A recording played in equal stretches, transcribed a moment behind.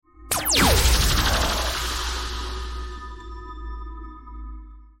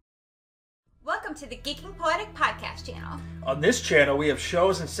welcome to the Geeking Poetic Podcast channel. On this channel, we have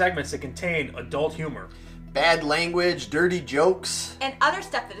shows and segments that contain adult humor, bad language, dirty jokes, and other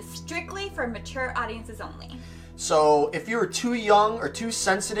stuff that is strictly for mature audiences only. So if you're too young or too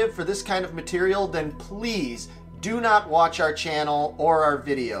sensitive for this kind of material, then please do not watch our channel or our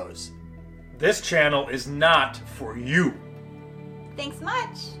videos. This channel is not for you. Thanks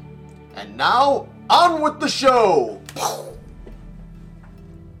much. And now, on with the show!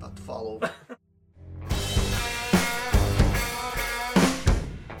 About to fall over.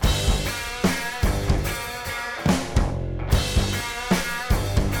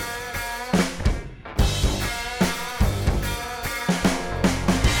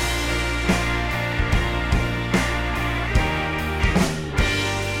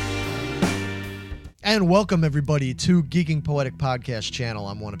 And welcome, everybody, to Geeking Poetic Podcast channel.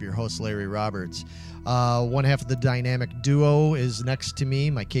 I'm one of your hosts, Larry Roberts. One half of the dynamic duo is next to me,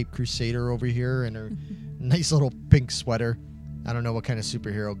 my Cape Crusader over here in her nice little pink sweater. I don't know what kind of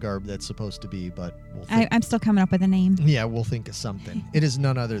superhero garb that's supposed to be, but we'll think. I'm still coming up with a name. Yeah, we'll think of something. It is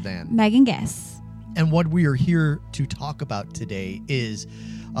none other than Megan Guess. And what we are here to talk about today is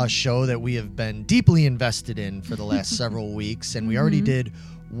a show that we have been deeply invested in for the last several weeks, and we already did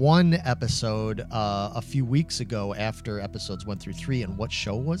one episode a few weeks ago after episodes 1 through 3. And what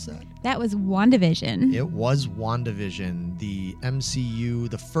show was that? That was WandaVision. It was WandaVision, the MCU,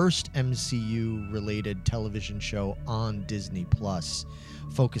 the first MCU-related television show on Disney Plus,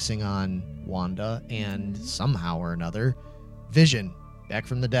 focusing on Wanda and somehow or another, Vision, back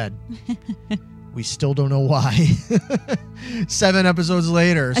from the dead. We still don't know why. 7 episodes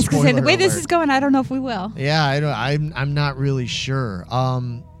later. I was going to say, the way this is going, I don't know if we will. Yeah, I'm not really sure.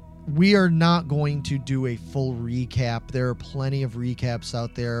 We are not going to do a full recap. There are plenty of recaps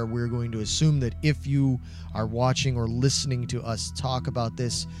out there. We're going to assume that if you are watching or listening to us talk about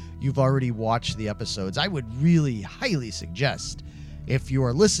this, you've already watched the episodes. I would really highly suggest, if you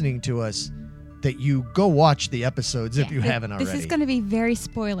are listening to us, that you go watch the episodes if you haven't already. This is going to be very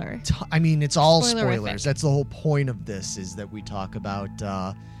spoiler. I mean, it's all Spoilerific. spoilers. That's the whole point of this, is that we talk about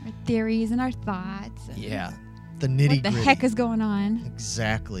Our theories and our thoughts. And the nitty-gritty. what the heck is going on.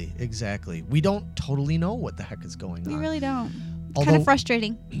 Exactly. We don't totally know what the heck is going on. We really don't. Although, Kind of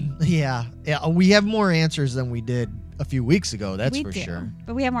frustrating. Yeah, we have more answers than we did a few weeks ago, that's we for do. sure.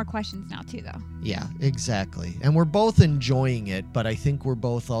 But we have more questions now, too, though. Yeah, exactly. And we're both enjoying it, but I think we're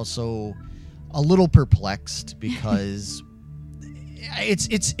both also a little perplexed because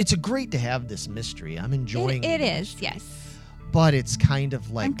it's a great to have this mystery. I'm enjoying it. It is, yes. But it's kind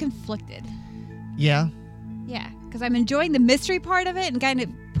of like... I'm conflicted. Yeah? Yeah, because I'm enjoying the mystery part of it and kind of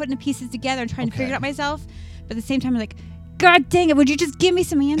putting the pieces together and trying to figure it out myself. But at the same time, I'm like, God dang it, would you just give me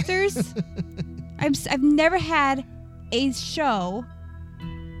some answers? I've never had a show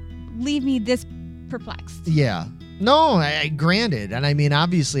leave me this perplexed. Yeah. No, granted. And I mean,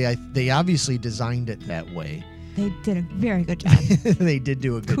 obviously, they obviously designed it that way. They did a very good job. They did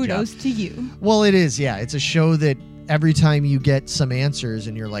do a good job. Kudos to you. Well, it is, yeah. It's a show that every time you get some answers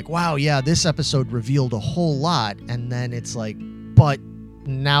and you're like, wow, yeah, this episode revealed a whole lot. And then it's like, but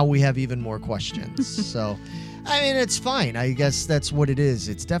now we have even more questions. So, I mean, it's fine. I guess that's what it is.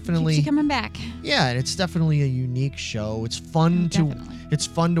 It's definitely... Keeps you coming back. Yeah, and it's definitely a unique show. It's fun It's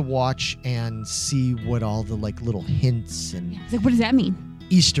fun to watch and see what all the like little hints and It's like, what does that mean?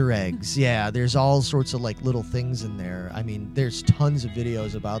 Easter eggs. Yeah, there's all sorts of like little things in there. I mean, there's tons of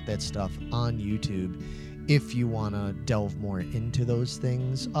videos about that stuff on YouTube if you want to delve more into those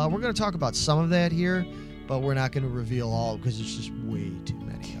things. We're going to talk about some of that here, but we're not going to reveal all because it's just way too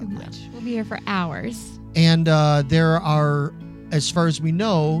many Too of them. much. We'll be here for hours. And there are, as far as we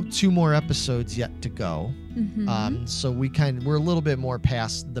know, 2 more episodes yet to go. Mm-hmm. So we're a little bit more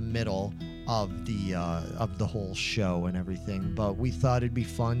past the middle of the whole show and everything, but we thought it'd be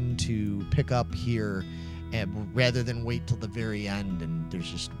fun to pick up here, and rather than wait till the very end and there's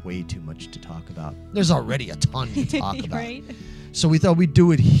just way too much to talk about. There's already a ton to talk about. Right? So we thought we'd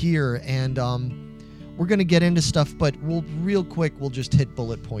do it here, and we're going to get into stuff, but we'll just hit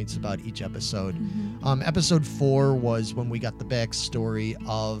bullet points about each episode. Mm-hmm. Episode 4 was when we got the backstory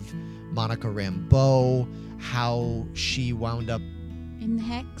of Monica Rambeau, how she wound up In the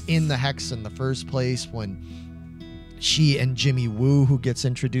Hex in the first place, when she and Jimmy Woo, who gets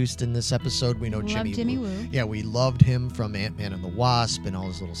introduced in this episode. We know Love Jimmy Woo. Yeah, we loved him from Ant-Man and the Wasp and all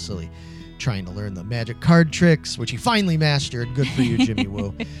his little silly trying to learn the magic card tricks, which he finally mastered. Good for you, Jimmy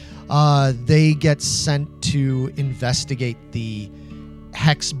Woo. They get sent to investigate the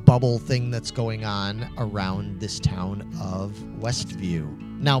hex bubble thing that's going on around this town of Westview.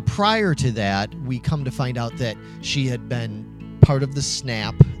 Now, prior to that, we come to find out that she had been part of the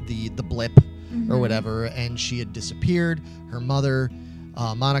snap, the blip, or whatever, and she had disappeared. Her mother,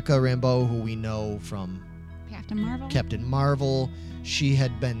 Monica Rambeau, who we know from Captain Marvel, she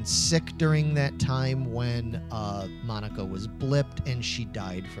had been sick during that time when Monica was blipped, and she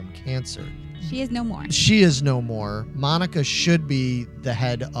died from cancer. She is no more. She is no more. Monica should be the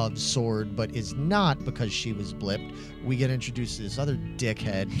head of S.W.O.R.D., but is not because she was blipped. We get introduced to this other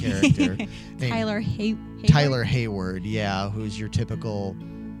dickhead character named Tyler Hayward, yeah, who's your typical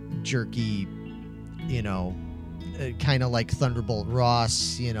jerky, kind of like Thunderbolt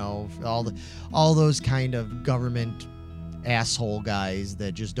Ross, all those kind of government asshole guys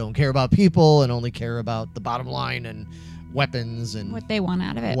that just don't care about people and only care about the bottom line and weapons and what they want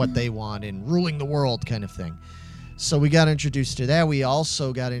out of it. What they want and ruling the world kind of thing. So we got introduced to that. We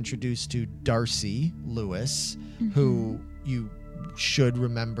also got introduced to Darcy Lewis, who you should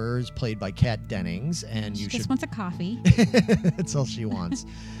remember is played by Kat Dennings, and she just wants a coffee. That's all she wants,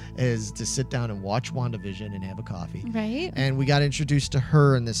 is to sit down and watch WandaVision and have a coffee. Right. And we got introduced to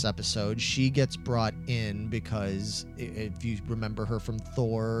her in this episode. She gets brought in because, if you remember her from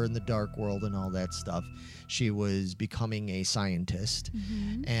Thor and the Dark World and all that stuff, she was becoming a scientist.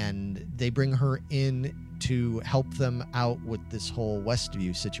 And they bring her in to help them out with this whole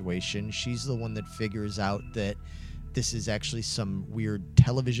Westview situation. She's the one that figures out that this is actually some weird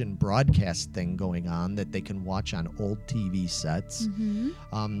television broadcast thing going on that they can watch on old TV sets.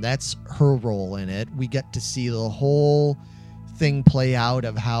 That's her role in it. We get to see the whole thing play out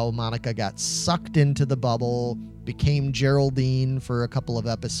of how Monica got sucked into the bubble, became Geraldine for a couple of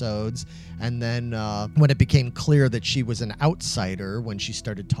episodes, and then when it became clear that she was an outsider, when she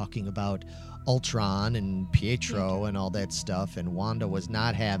started talking about Ultron and Pietro and all that stuff, and Wanda was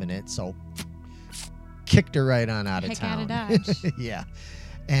not having it, so kicked her right on out of town. Out of Dodge. Yeah.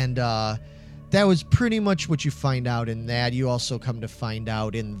 And that was pretty much what you find out in that. You also come to find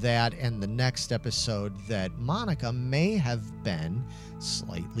out in that and the next episode that Monica may have been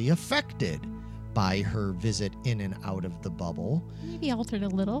slightly affected by her visit in and out of the bubble. Maybe altered a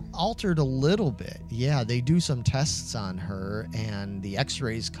little. Altered a little bit. Yeah, they do some tests on her, and the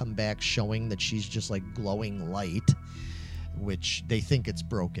x-rays come back showing that she's just like glowing light, which they think it's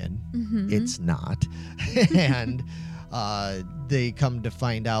broken. It's not. And they come to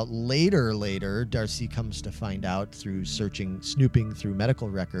find out later, Darcy comes to find out through snooping through medical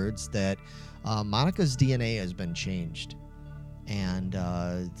records that Monica's DNA has been changed. And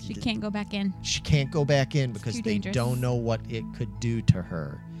she can't go back in. She can't go back in because they dangerous. don't know what it could do to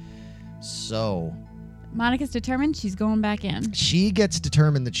her. So Monica's determined she's going back in. she gets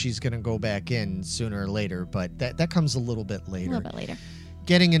determined that she's going to go back in sooner or later, but that comes a little bit later. A little bit later.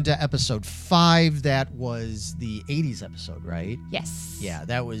 Getting into episode 5, that was the 80s episode, right? Yes. Yeah,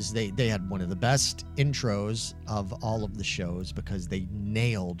 that was, they had one of the best intros of all of the shows because they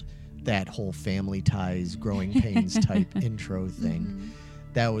nailed that whole Family Ties, Growing Pains type intro thing.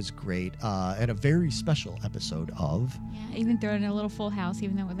 That was great. And a very special episode of... Yeah, even throwing in a little Full House,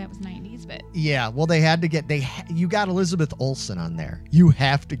 even though that was 90s, but... Yeah, well, they had to get... You got Elizabeth Olsen on there. You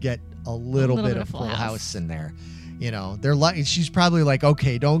have to get a little bit of Full House in there. They're like, she's probably like,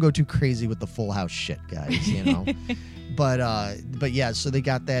 okay, don't go too crazy with the Full House shit, guys, But yeah, so they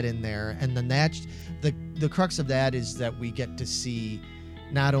got that in there. And then the crux of that is that we get to see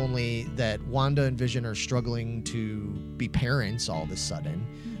not only that Wanda and Vision are struggling to be parents all of a sudden,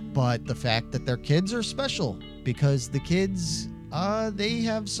 but the fact that their kids are special because the kids, they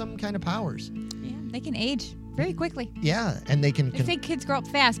have some kind of powers. Yeah, they can age very quickly. Yeah, and they can... They say kids grow up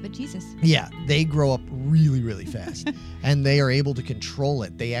fast, but Jesus. Yeah, they grow up really, really fast. And they are able to control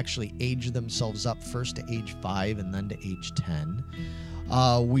it. They actually age themselves up first to age 5 and then to age 10.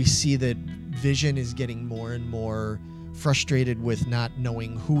 We see that Vision is getting more and more frustrated with not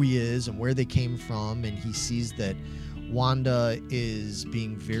knowing who he is and where they came from, and he sees that Wanda is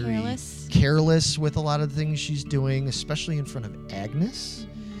being very careless with a lot of the things she's doing, especially in front of Agnes,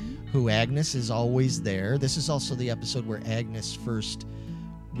 who Agnes is always there. This is also the episode where Agnes first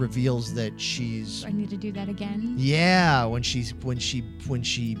reveals that she's... I need to do that again. Yeah, when she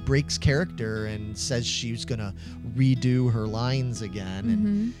breaks character and says she's gonna redo her lines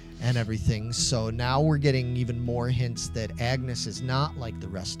again and everything. So now we're getting even more hints that Agnes is not like the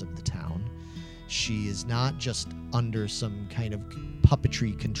rest of the town. She is not just under some kind of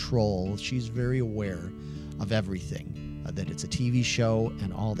puppetry control. She's very aware of everything, that it's a TV show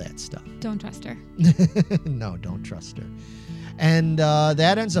and all that stuff. Don't trust her. No, don't trust her. And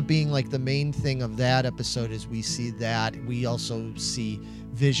that ends up being like the main thing of that episode. Is we see that. We also see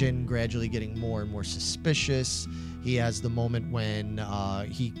Vision gradually getting more and more suspicious. He has the moment when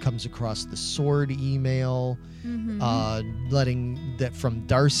he comes across the sword email, letting that from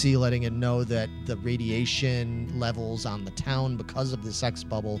Darcy, letting it know that the radiation levels on the town because of the sex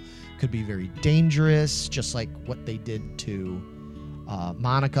bubble could be very dangerous, just like what they did to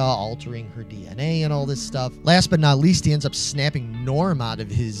Monica, altering her DNA and all this stuff. Last but not least, he ends up snapping Norm out of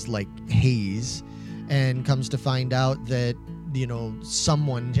his haze, and comes to find out that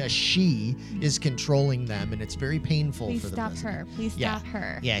someone, a she, is controlling them, and it's very painful Please for the stop president. her. Please stop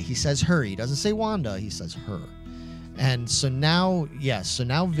her. Yeah, he says her. He doesn't say Wanda. He says her. And so now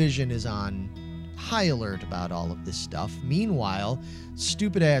Vision is on high alert about all of this stuff. Meanwhile,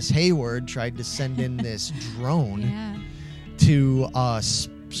 stupid ass Hayward tried to send in this drone to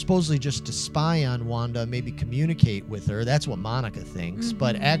supposedly just to spy on Wanda, maybe communicate with her. That's what Monica thinks.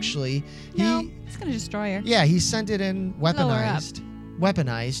 But actually, it's gonna destroy her. Yeah, he sent it in Blow her up.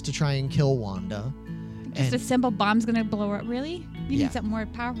 weaponized to try and kill Wanda. Just a simple bomb's gonna blow her up. Really? You Yeah. need something more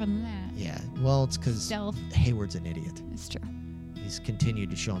powerful than that. Yeah, well, it's because Stealth. Hayward's an idiot. It's true. He's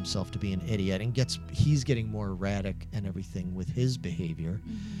continued to show himself to be an idiot, and he's getting more erratic and everything with his behavior.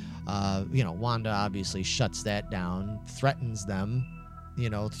 Wanda obviously shuts that down, threatens them,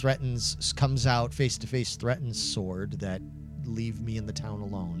 comes out face to face, threatens Sword that leave me in the town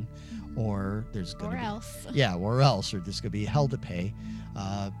alone, or there's gonna or else, or there's gonna be hell to pay.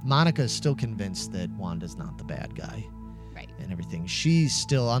 Monica is still convinced that Wanda's not the bad guy, right? And everything. She's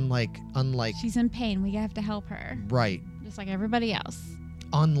still unlike. She's in pain. We have to help her, right? Just like everybody else.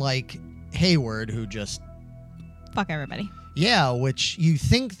 Unlike Hayward, who just fuck everybody. Yeah, which you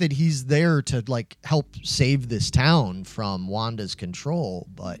think that he's there to help save this town from Wanda's control,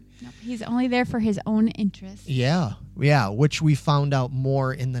 but nope, he's only there for his own interest. Yeah, which we found out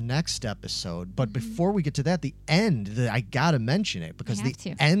more in the next episode. But before we get to that, the end, I gotta mention it because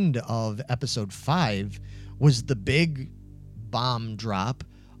the end of episode 5 was the big bomb drop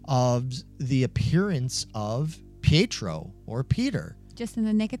of the appearance of Pietro or Peter. Just in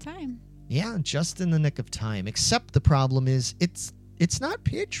the nick of time. Yeah, just in the nick of time. Except the problem is it's not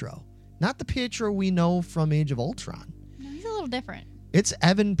Pietro. Not the Pietro we know from Age of Ultron. No, he's a little different. It's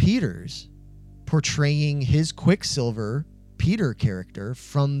Evan Peters portraying his Quicksilver Peter character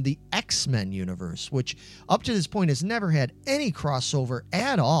from the X-Men universe, which up to this point has never had any crossover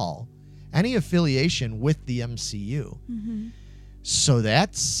at all, any affiliation with the MCU. So that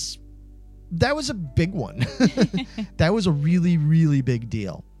was a big one. That was a really, really big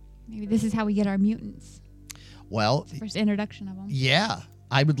deal. Maybe this is how we get our mutants. Well, first introduction of them. Yeah,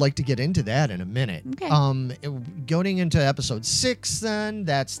 I would like to get into that in a minute. Okay. Going into episode 6, then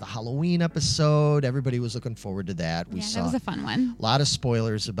that's the Halloween episode. Everybody was looking forward to that. We saw that was a fun one. A lot of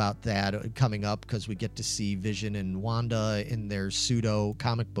spoilers about that coming up because we get to see Vision and Wanda in their pseudo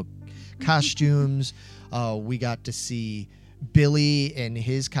comic book costumes. We got to see Billy in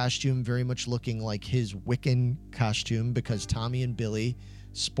his costume, very much looking like his Wiccan costume, because Tommy and Billy,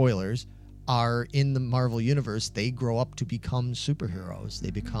 spoilers, are in the Marvel Universe. They grow up to become superheroes.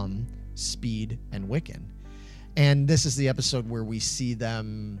 They become Speed and Wiccan. And this is the episode where we see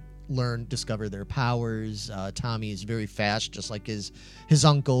them discover their powers. Tommy is very fast, just like his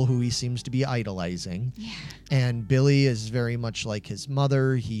uncle, who he seems to be idolizing. Yeah. And Billy is very much like his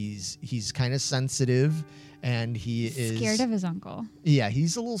mother. He's kind of sensitive, and he is scared of his uncle. Yeah,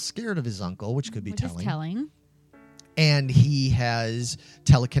 he's a little scared of his uncle, which could be telling. And he has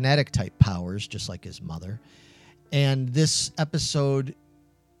telekinetic type powers, just like his mother. And this episode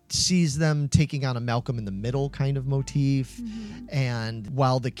sees them taking on a Malcolm in the Middle kind of motif. And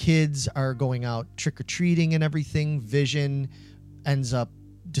while the kids are going out trick-or-treating and everything, Vision ends up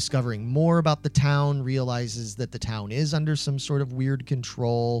discovering more about the town, realizes that the town is under some sort of weird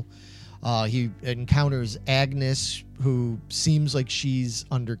control. He encounters Agnes, who seems like she's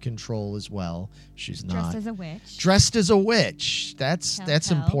under control as well. She's not. Dressed as a witch. Dressed as a witch. That's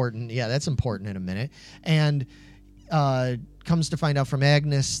Tell. important. Yeah, that's important in a minute. And comes to find out from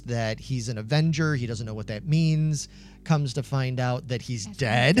Agnes that he's an Avenger. He doesn't know what that means. Comes to find out that he's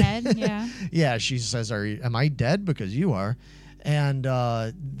dead. Yeah. Yeah, she says, am I dead? Because you are. And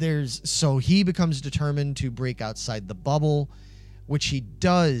so he becomes determined to break outside the bubble, which he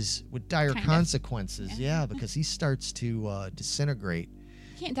does with dire consequences. Yeah, because he starts to disintegrate.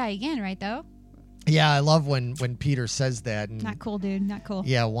 He can't die again, right, though? Yeah, I love when Peter says that. And not cool, dude. Not cool.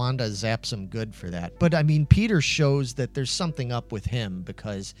 Yeah, Wanda zaps him good for that. But, I mean, Peter shows that there's something up with him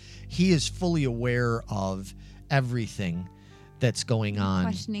because he is fully aware of everything that's going on.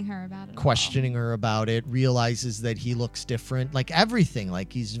 Questioning her about it. Realizes that he looks different. Like, everything.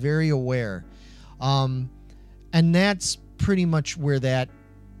 Like, he's very aware. And that's pretty much where that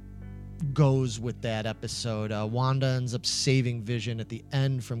goes with that episode. Wanda ends up saving Vision at the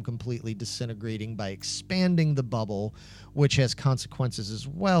end from completely disintegrating by expanding the bubble, which has consequences as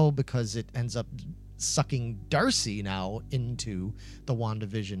well because it ends up sucking Darcy now into the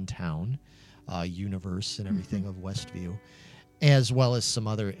WandaVision town universe and everything of Westview, as well as some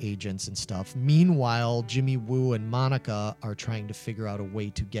other agents and stuff. Meanwhile, Jimmy Woo and Monica are trying to figure out a way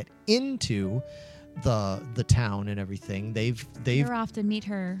to get into the town and everything. They're off to meet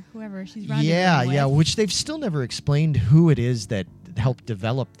her, whoever she's running yeah, with. which they've still never explained who it is that helped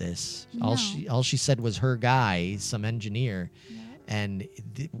develop this. No. All she said was her guy, some engineer. Yeah. And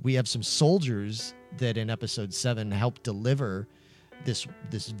we have some soldiers that in episode 7 helped deliver this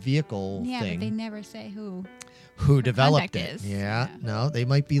vehicle Yeah, thing. but they never say who Developed contact it. is. Yeah, Yeah. no, they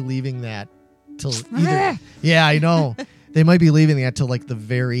might be leaving that till either. Yeah, I know. They might be leaving that till like the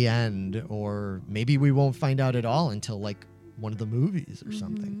very end, or maybe we won't find out at all until like one of the movies or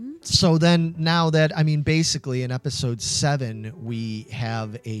something. So then now that, I mean, basically in episode 7, we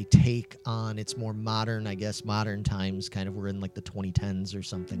have a take on, it's more modern, I guess, modern times, kind of, we're in like the 2010s or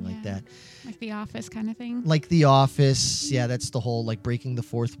something like Yeah. that. Like The Office kind of thing. Like The Office. Yeah, that's the whole like breaking the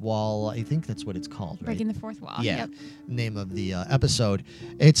fourth wall. I think that's what it's called, right? Breaking the fourth wall. Yeah, Yep. name of the episode.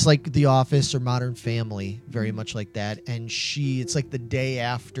 It's like The Office or Modern Family, very much like that. And it's like the day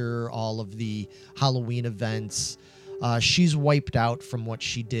after all of the Halloween events. She's wiped out from what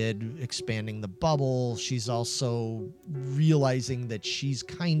she did, expanding the bubble. She's also realizing that she's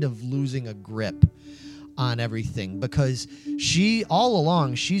kind of losing a grip on everything because all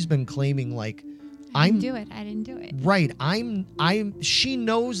along, she's been claiming like, I didn't do it. Right. She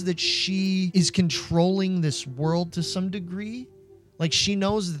knows that she is controlling this world to some degree. Like she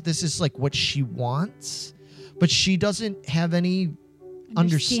knows that this is like what she wants, but she doesn't have any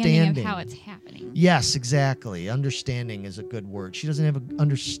understanding of how it's happening. Yes, exactly. Understanding is a good word. She doesn't have an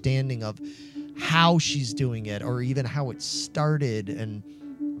understanding of how she's doing it or even how it started. And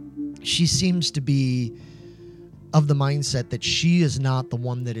she seems to be of the mindset that she is not the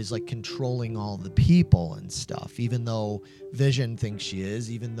one that is like controlling all the people and stuff, even though Vision thinks she is,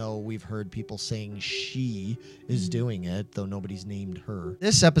 even though we've heard people saying she is doing it, though nobody's named her.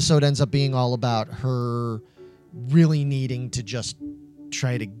 This episode ends up being all about her really needing to just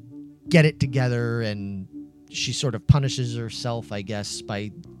try to get it together, and she sort of punishes herself, I guess,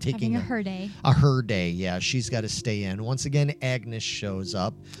 by taking Having a her day. A her day, yeah. She's got to stay in. Once again, Agnes shows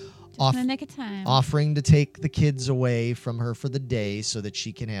up, Just in the nick of time. offering to take the kids away from her for the day so that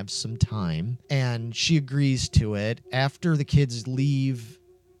she can have some time. And she agrees to it. After the kids leave,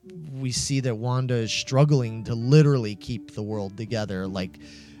 we see that Wanda is struggling to literally keep the world together. Like,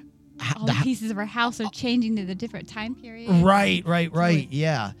 All the pieces of her house are changing to the different time period. Right, Really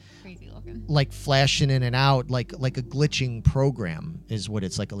yeah. Crazy looking. Like flashing in and out, like a glitching program is what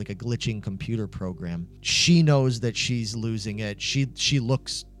it's like a glitching computer program. She knows that she's losing it. She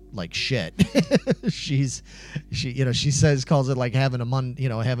looks like shit. she calls it like having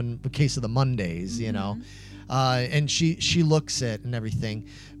having a case of the Mondays, and she looks it and everything.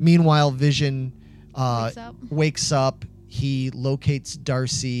 Meanwhile, Vision wakes up. He locates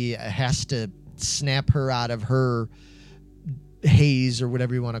Darcy, has to snap her out of her haze or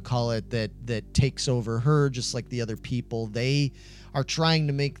whatever you want to call it that takes over her, just like the other people. They are trying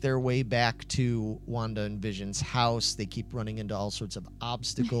to make their way back to Wanda and Vision's house. They keep running into all sorts of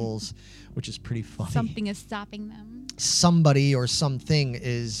obstacles, which is pretty funny. Something is stopping them. Somebody or something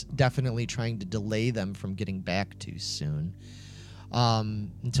is definitely trying to delay them from getting back too soon.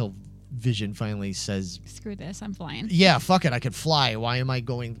 Until Vision finally says, "Screw this, I'm flying." Yeah, fuck it, I could fly. Why am I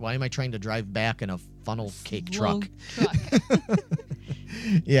trying to drive back in a funnel cake truck?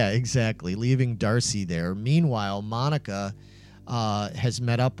 Yeah, exactly. Leaving Darcy there. Meanwhile, Monica has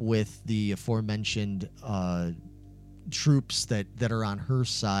met up with the aforementioned troops that are on her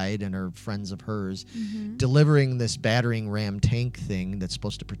side and are friends of hers, delivering this battering ram tank thing that's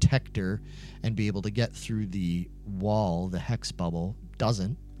supposed to protect her and be able to get through the wall, the hex bubble.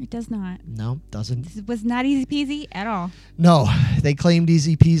 Doesn't. It does not. No, doesn't. This was not easy peasy at all. No, they claimed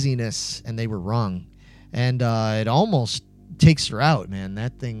easy peasiness, and they were wrong. And it almost takes her out, man.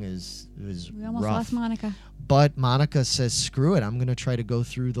 That thing is We almost rough. lost Monica. But Monica says, screw it, I'm going to try to go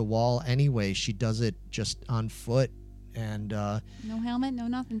through the wall anyway. She does it just on foot. And no helmet, no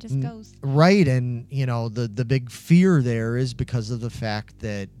nothing, just goes. Right, and the big fear there is because of the fact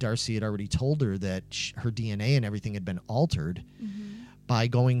that Darcy had already told her that her DNA and everything had been altered by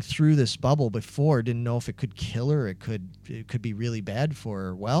going through this bubble before. Didn't know if it could kill her. It could be really bad for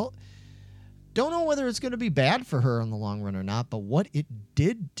her. Well, don't know whether it's going to be bad for her in the long run or not, but what it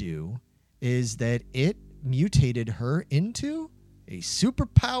did do is that it mutated her into a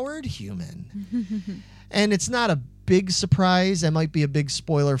superpowered human. And it's not a big surprise. That might be a big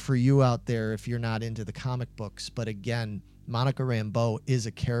spoiler for you out there if you're not into the comic books. But again, Monica Rambeau is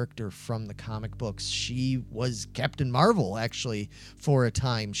a character from the comic books. She was Captain Marvel, actually, for a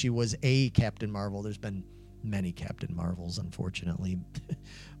time. She was a Captain Marvel. There's been many Captain Marvels, unfortunately.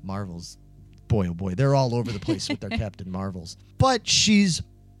 Marvels, boy, oh boy, they're all over the place with their Captain Marvels. But she's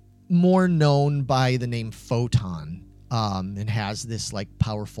more known by the name Photon, and has this like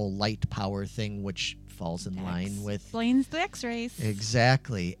powerful light power thing, which falls in line with explains the X-rays.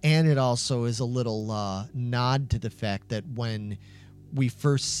 Exactly. And it also is a little nod to the fact that when we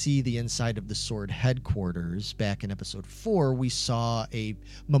first see the inside of the Sword headquarters back in episode 4, we saw a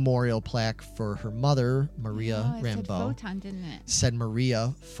memorial plaque for her mother, Maria Rambeau. Rambeau. Said Photon, didn't it? Said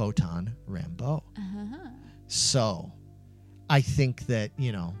Maria Photon Rambeau. Uh-huh. So I think that,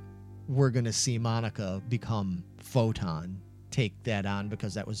 we're going to see Monica become Photon, take that on,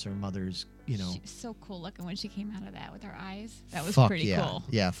 because that was her mother's, She was so cool looking when she came out of that with her eyes. That was fuck pretty yeah. cool.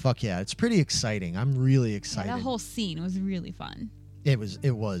 Yeah, fuck yeah. It's pretty exciting. I'm really Yeah, excited. that whole scene was really fun. It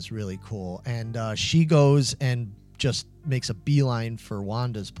was really cool. And she goes and just makes a beeline for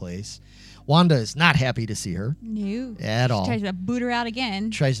Wanda's place. Wanda is not happy to see her No. at all. She tries to boot her out again.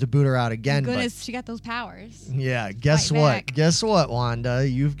 Tries to boot her out again. Thank goodness she got those powers. Yeah, guess Fight what? back. Guess what, Wanda?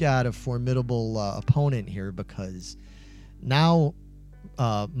 You've got a formidable opponent here, because now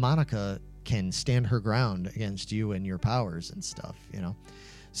Monica can stand her ground against you and your powers and stuff,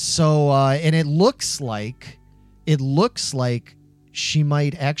 So, and it looks like she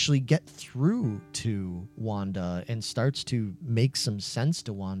might actually get through to Wanda and starts to make some sense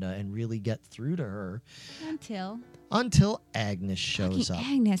to Wanda and really get through to her until Agnes shows Fucking up.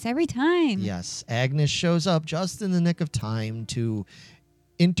 Agnes, every time. Yes, Agnes shows up just in the nick of time to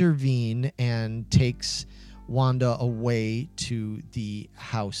intervene and takes Wanda away to the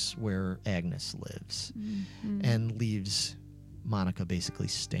house where Agnes lives and leaves Monica basically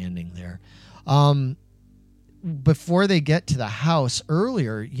standing there. Before they get to the house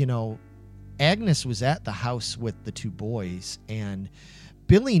earlier, Agnes was at the house with the two boys, and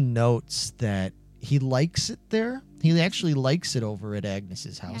Billy notes that he likes it there. He actually likes it over at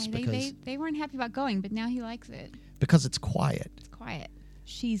Agnes's house Yeah, they weren't happy about going, but now he likes it. because it's quiet. It's quiet.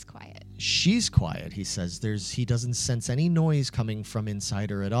 She's quiet. She's quiet, he says. He doesn't sense any noise coming from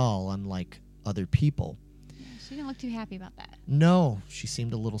inside her at all, unlike other people. Yeah, she didn't look too happy about that. No, she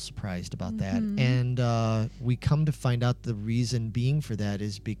seemed a little surprised about that. And we come to find out the reason being for that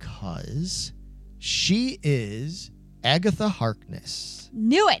is because she is Agatha Harkness.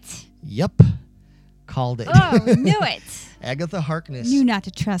 Knew it. Yep. Called it. Oh, knew it. Agatha Harkness Knew not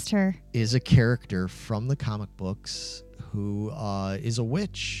to trust her. is a character from the comic books who is a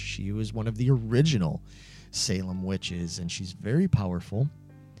witch. She was one of the original Salem witches, and she's very powerful.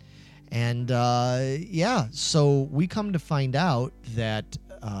 And so we come to find out that,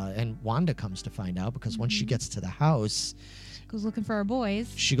 and Wanda comes to find out, because once she gets to the house, Goes looking for her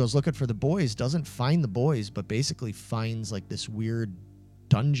boys. she goes looking for the boys, doesn't find the boys, but basically finds like this weird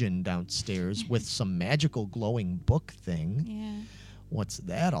dungeon downstairs with some magical glowing book thing. Yeah. What's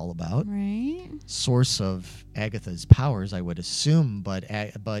that all about? Right. Source of Agatha's powers, I would assume, but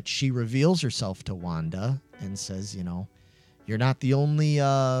she reveals herself to Wanda and says, you're not the only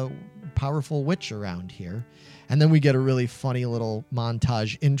powerful witch around here. And then we get a really funny little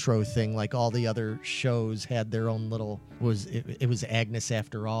montage intro thing, like all the other shows had their own little, it was Agnes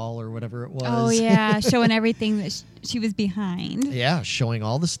After All or whatever it was. Oh, yeah. Showing everything that she was behind. Yeah, showing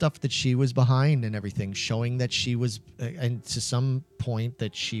all the stuff that she was behind and everything, showing that she was, and to some point,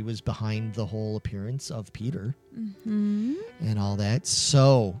 that she was behind the whole appearance of Peter and all that.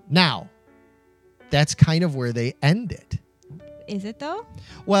 So now, that's kind of where they end it. Is it, though?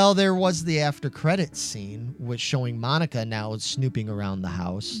 Well, there was the after credits scene, which showing Monica now snooping around the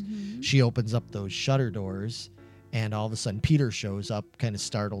house. She opens up those shutter doors, and all of a sudden Peter shows up, kind of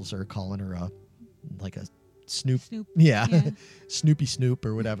startles her, calling her a Snoop. Yeah. Snoopy Snoop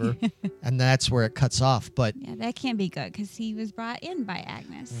or whatever. And that's where it cuts off. But Yeah, that can't be good because he was brought in by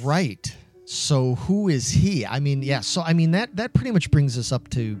Agnes. right. So who is he? I mean, yeah. So I mean that pretty much brings us up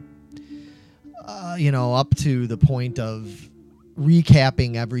to, up to the point of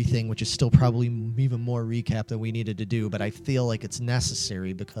recapping everything, which is still probably even more recap than we needed to do, but I feel like it's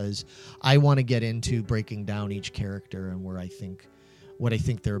necessary because I want to get into breaking down each character and what I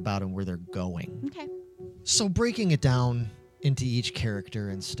think they're about and where they're going. Okay. So breaking it down into each character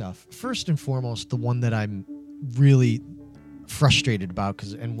and stuff. First and foremost, the one that I'm really frustrated about,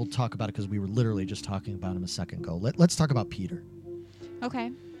 and we'll talk about it because we were literally just talking about him a second ago. Let's talk about Peter. Okay.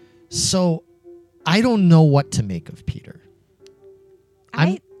 So I don't know what to make of Peter.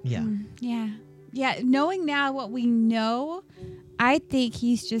 Yeah. Knowing now what we know, I think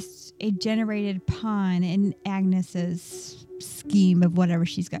he's just a generated pawn in Agnes's scheme of whatever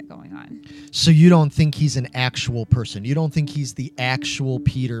she's got going on. So you don't think he's an actual person? You don't think he's the actual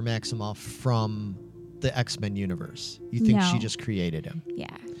Peter Maximoff from the X-Men universe? You think she just created him?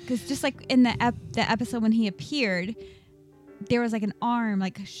 Yeah, because just like in the episode when he appeared, there was like an arm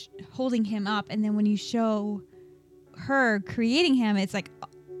like holding him up, and then when you show her creating him, it's like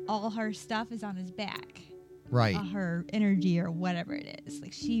all her stuff is on his back. Right. Her energy or whatever it is.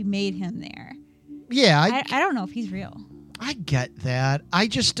 Like she made him there. Yeah. I don't know if he's real. I get that. I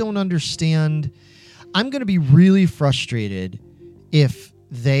just don't understand. I'm going to be really frustrated if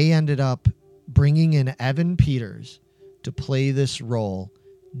they ended up bringing in Evan Peters to play this role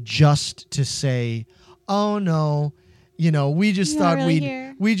just to say, oh no, we just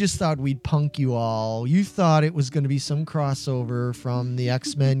thought we'd punk you all. You thought it was going to be some crossover from the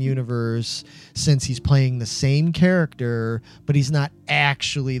X-Men universe since he's playing the same character, but he's not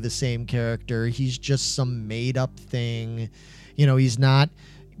actually the same character. He's just some made up thing. He's not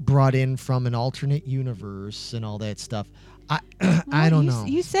brought in from an alternate universe and all that stuff. I don't know.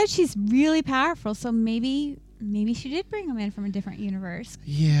 You said she's really powerful, so maybe she did bring him in from a different universe.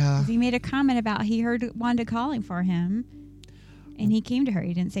 Yeah. 'Cause he made a comment about he heard Wanda calling for him, and he came to her.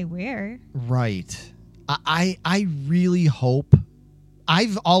 He didn't say where. Right. I really hope.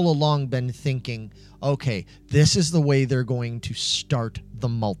 I've all along been thinking, okay, this is the way they're going to start the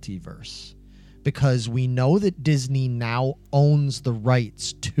multiverse. Because we know that Disney now owns the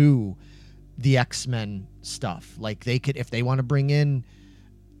rights to the X-Men stuff. Like they could, if they want to bring in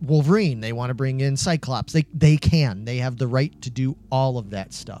Wolverine, they want to bring in Cyclops, they can. They have the right to do all of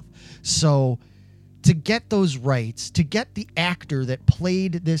that stuff. So to get those rights, to get the actor that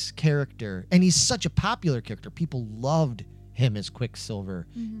played this character, and he's such a popular character, people loved him as Quicksilver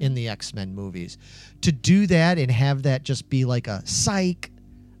in the X-Men movies. To do that and have that just be like a psych,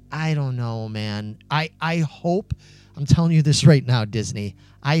 I don't know, man. I hope, I'm telling you this right now, Disney,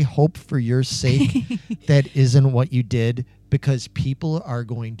 I hope for your sake that isn't what you did, because people are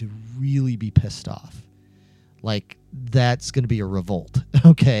going to really be pissed off. Like, that's going to be a revolt,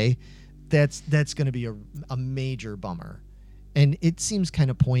 okay? That's going to be a major bummer. And it seems kind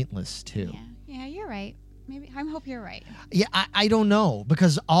of pointless, too. Yeah, you're right. Maybe I hope you're right. Yeah, I don't know,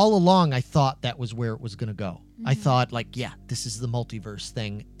 because all along I thought that was where it was going to go. I thought, like, yeah, this is the multiverse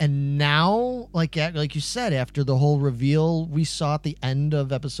thing. And now, like you said, after the whole reveal we saw at the end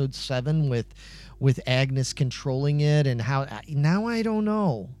of episode 7 with Agnes controlling it, and how now I don't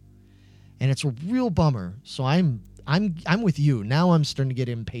know. And it's a real bummer. So I'm with you. Now I'm starting to get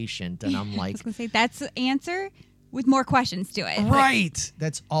impatient, and I'm like, I was going to say, that's the answer with more questions to it. Right.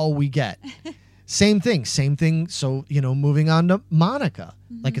 That's all we get. Same thing. So, moving on to Monica.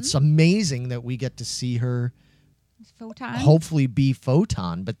 Like, it's amazing that we get to see her Photon. hopefully be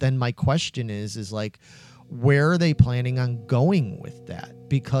Photon. But then my question is like, where are they planning on going with that?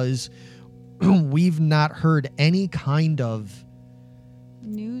 Because we've not heard any kind of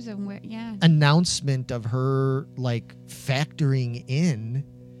news of announcement of her, like, factoring in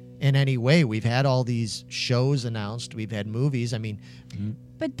any way. We've had all these shows announced. We've had movies. I mean,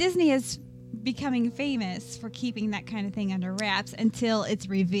 but Disney is becoming famous for keeping that kind of thing under wraps until it's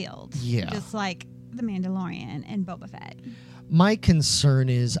revealed. Yeah. Just like The Mandalorian and Boba Fett. My concern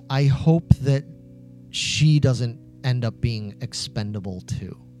is I hope that she doesn't end up being expendable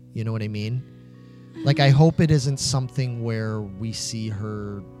too. You know what I mean? Like, I hope it isn't something where we see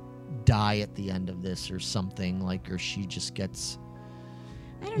her die at the end of this or something, like, or she just gets...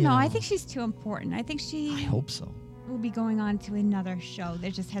 I don't know. I think she's too important. I hope so. Will be going on to another show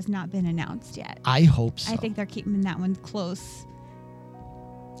that just has not been announced yet. I hope so. I think they're keeping that one close.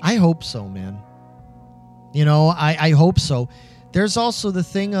 I hope so, man. I hope so. There's also the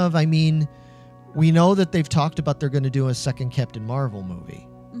thing of, I mean, we know that they've talked about they're going to do a second Captain Marvel movie.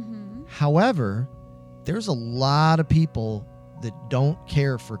 However, there's a lot of people that don't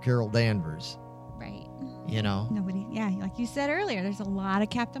care for Carol Danvers. Right. Nobody. Yeah, like you said earlier, there's a lot of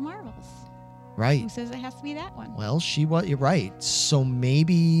Captain Marvels. Right. Who says it has to be that one? Well, you're right. So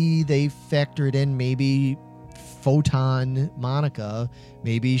maybe they factor it in. Maybe Photon Monica,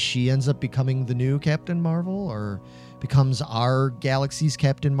 maybe she ends up becoming the new Captain Marvel or becomes our galaxy's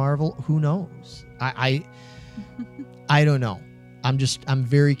Captain Marvel. Who knows? I don't know. I'm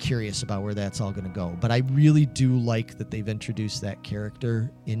very curious about where that's all going to go. But I really do like that they've introduced that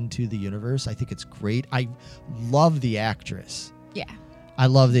character into the universe. I think it's great. I love the actress. Yeah. I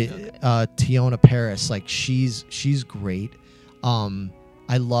love the Tiona Paris. Like, she's great.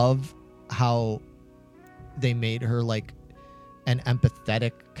 I love how they made her, like, an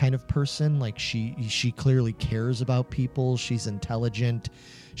empathetic kind of person. Like she clearly cares about people. She's intelligent.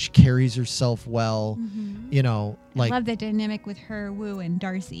 She carries herself well. You know, like I love the dynamic with her, Wu, and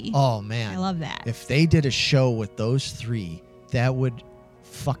Darcy. oh man, I love that. if they did a show with those three, that would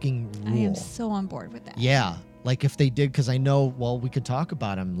fucking rule. I am so on board with that. Yeah, like if they did, because I know, well, we could talk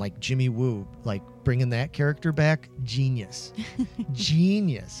about him, like Jimmy Woo, like bringing that character back, genius.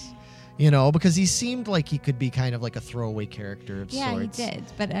 Genius. You know, because he seemed like he could be kind of like a throwaway character of Yeah, sorts. he did.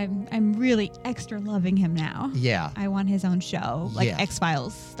 But I'm really extra loving him now. Yeah. I want his own show, like Yeah.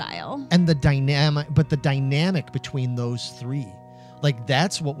 X-Files style. And the dynamic between those three, like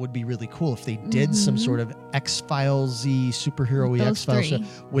that's what would be really cool if they did some sort of X-Files-y superhero-y Those X-Files show three.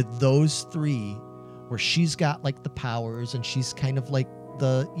 with those three, where she's got like the powers and she's kind of like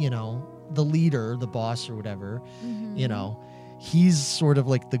the, you know, the leader, the boss or whatever, you know. He's sort of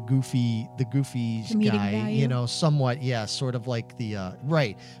like the goofy Comedic guy, value. you know, somewhat, yeah, sort of like the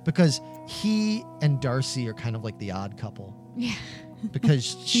right, because he and Darcy are kind of like the odd couple. Yeah.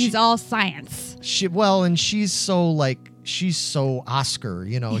 Because She's all science. and she's so Oscar,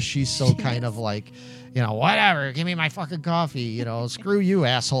 you know, she's so kind of like, you know, whatever, give me my fucking coffee, you know, screw you,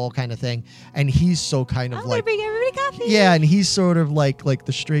 asshole, kind of thing. And he's so kind of I'm gonna like, bring everybody coffee. yeah, and he's sort of like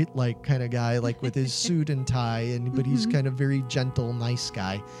the straight like kind of guy, like with his suit and tie, and but he's kind of very gentle, nice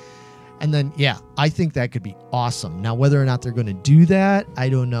guy. And then yeah, I think that could be awesome. Now whether or not they're going to do that, I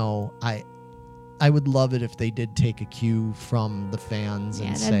don't know. I would love it if they did take a cue from the fans Yeah,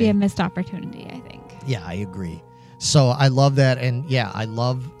 and that'd say, be a missed opportunity, I think. yeah, I agree. So I love that, and yeah, I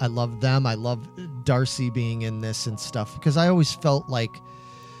love them. I love Darcy being in this and stuff, because I always felt like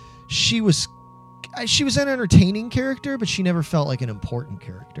she was an entertaining character, but she never felt like an important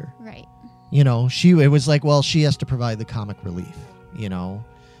character. Right. You know, it was like, well, she has to provide the comic relief, you know,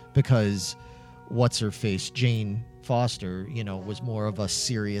 because what's her face, Jane Foster, you know, was more of a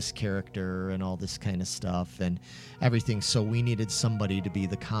serious character and all this kind of stuff and everything. So we needed somebody to be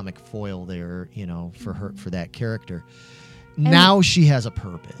the comic foil there, you know, for her, for that character. Now she has a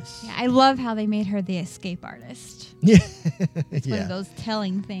purpose. Yeah, I love how they made her the escape artist. Yeah. It's one of those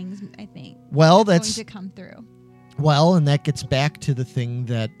telling things, I think. Well, going that's to come through. well, and that gets back to the thing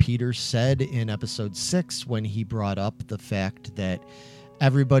that Peter said in episode 6 when he brought up the fact that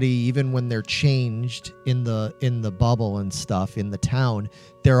everybody, even when they're changed in the bubble and stuff in the town,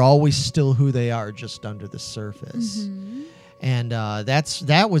 they're always still who they are, just under the surface. And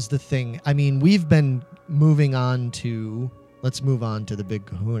that was the thing. I mean, we've been moving on to, let's move on to the big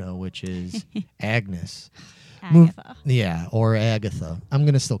kahuna, which is Agnes. Agatha. Yeah, or Agatha. I'm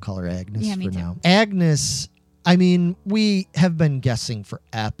going to still call her Agnes Yeah, for me too. now. Agnes, I mean, we have been guessing for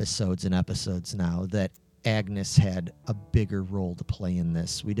episodes and episodes now that Agnes had a bigger role to play in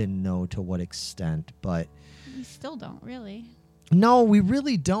this. We didn't know to what extent, but We still don't really. no, we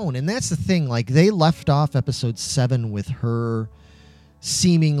really don't. And that's the thing. Like, they left off episode 7 with her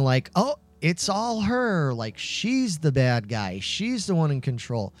seeming like, oh, it's all her. Like, she's the bad guy. She's the one in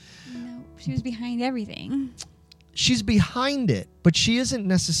control. No, she was behind everything. She's behind it, but she isn't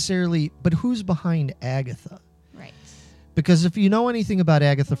necessarily. But who's behind Agatha? Right. Because if you know anything about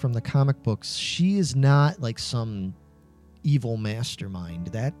Agatha from the comic books, she is not like some evil mastermind.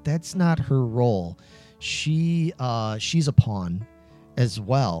 That's not her role. She's a pawn as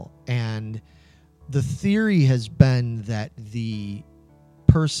well. And the theory has been that the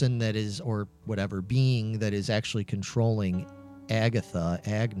person that is, or whatever being that is actually controlling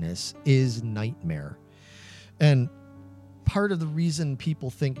Agnes, is Nightmare. And part of the reason people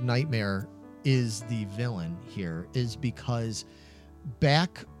think Nightmare is the villain here is because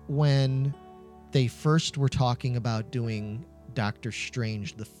back when they first were talking about doing Doctor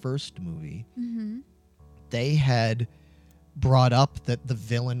Strange, the first movie, they had brought up that the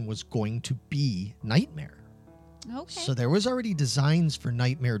villain was going to be Nightmare. Okay. So there was already designs for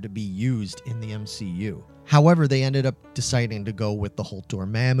Nightmare to be used in the MCU. However, they ended up deciding to go with the whole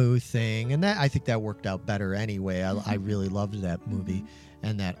Dormammu thing, and that, I think that worked out better anyway. I really loved that movie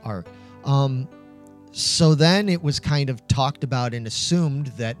and that arc. So then it was kind of talked about and assumed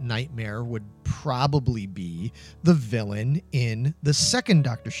that Nightmare would probably be the villain in the second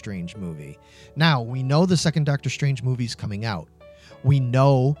Doctor Strange movie. Now, we know the second Doctor Strange movie is coming out. We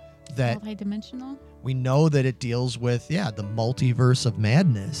know that Multidimensional. we know that it deals with, the multiverse of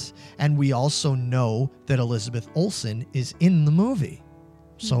madness. And we also know that Elizabeth Olsen is in the movie.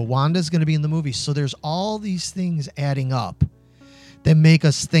 So Wanda's going to be in the movie. So there's all these things adding up that make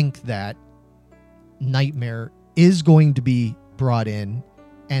us think that Nightmare is going to be brought in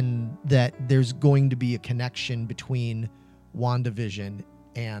and that there's going to be a connection between WandaVision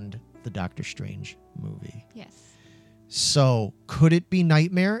and the Doctor Strange movie. Yes. So could it be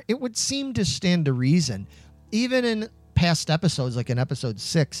Nightmare? It would seem to stand to reason. Even in past episodes, like in episode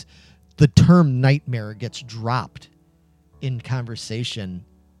 6, the term Nightmare gets dropped in conversation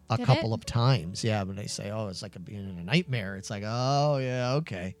a Did couple it? of times. Yeah, when they say, oh, it's like being in a nightmare. It's like, oh, yeah,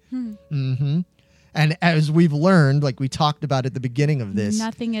 okay. Hmm. Mm-hmm. And as we've learned, like we talked about at the beginning of this,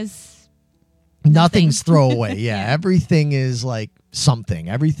 Nothing is. nothing's throwaway. Yeah, Yeah. everything is like something.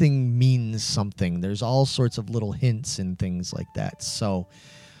 Everything means something. There's all sorts of little hints and things like that. So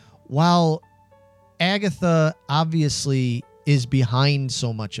while Agatha obviously is behind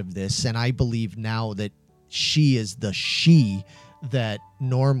so much of this, and I believe now that she is the she that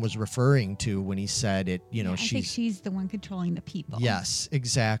Norm was referring to when he said it, you know, I think she's the one controlling the people. Yes,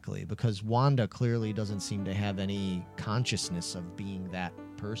 exactly. Because Wanda clearly doesn't seem to have any consciousness of being that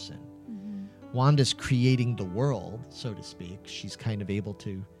person. Mhm. Wanda's creating the world, so to speak. She's kind of able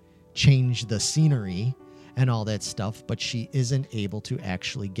to change the scenery and all that stuff, but she isn't able to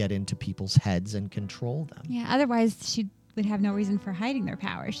actually get into people's heads and control them. Yeah. Otherwise, she would have no reason for hiding their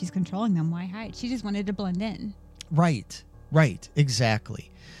power. She's controlling them. Why hide? She just wanted to blend in. Right,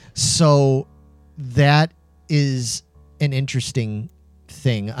 exactly. So that is an interesting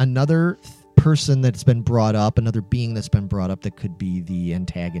thing. Another person that's been brought up, another being that's been brought up that could be the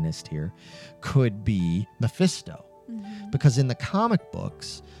antagonist here, could be Mephisto. Because in the comic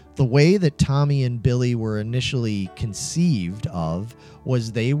books, the way that Tommy and Billy were initially conceived of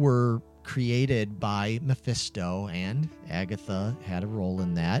was they were created by Mephisto, and Agatha had a role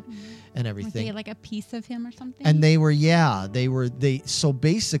in that and Weren't everything. they like a piece of him or something? And so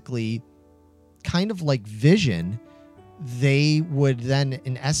basically, kind of like Vision, they would then,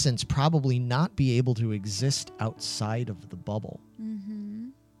 in essence, probably not be able to exist outside of the bubble. Mm-hmm.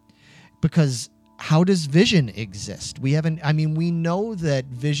 Because how does Vision exist? We know that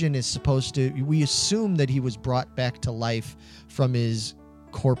Vision is supposed to, we assume that he was brought back to life from his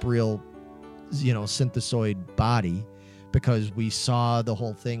corporeal, synthesoid body, because we saw the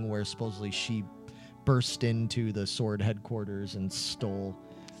whole thing where supposedly she burst into the Sword headquarters and stole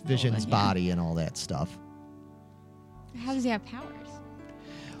Vision's yeah. body and all that stuff. How does he have powers?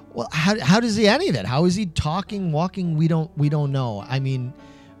 Well, how does he any of it? How is he talking, walking? We don't know. I mean,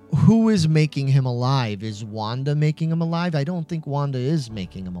 who is making him alive? Is Wanda making him alive? I don't think Wanda is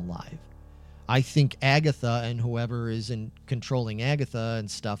making him alive. I think Agatha and whoever is in controlling Agatha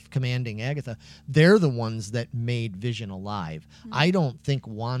and stuff, commanding Agatha, they're the ones that made Vision alive. Mm-hmm. I don't think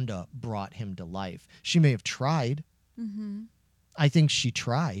Wanda brought him to life. She may have tried. Mm-hmm. I think she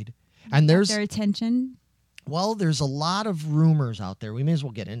tried. And there's their attention. Well, there's a lot of rumors out there. We may as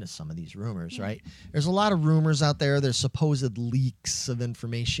well get into some of these rumors, right? There's a lot of rumors out there. There's supposed leaks of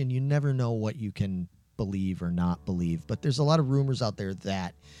information. You never know what you can believe or not believe. But there's a lot of rumors out there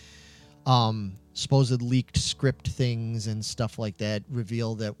that supposed leaked script things and stuff like that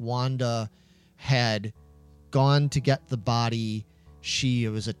reveal that Wanda had gone to get the body. She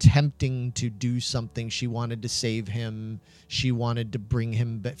was attempting to do something. She wanted to save him. She wanted to bring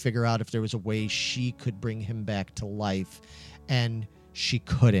him, figure out if there was a way she could bring him back to life. And she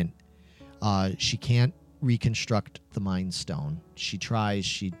couldn't. She can't reconstruct the Mind Stone. She tries.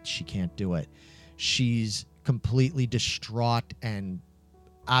 She can't do it. She's completely distraught and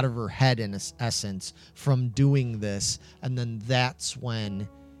out of her head, in essence, from doing this. And then that's when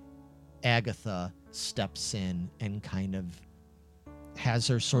Agatha steps in and kind of has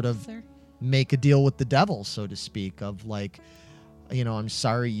her sort of make a deal with the devil, so to speak, of like, I'm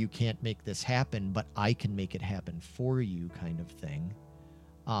sorry you can't make this happen, but I can make it happen for you, kind of thing.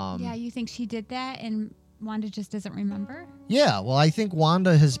 Yeah, you think she did that and Wanda just doesn't remember? Yeah, well, I think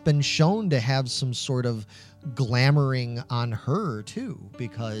Wanda has been shown to have some sort of glamoring on her too,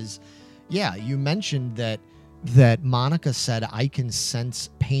 because, yeah, you mentioned that Monica said, I can sense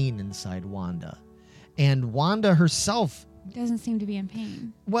pain inside Wanda. And Wanda herself Doesn't seem to be in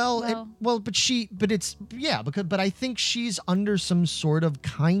pain. but I think she's under some sort of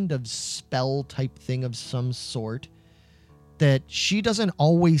kind of spell type thing of some sort that she doesn't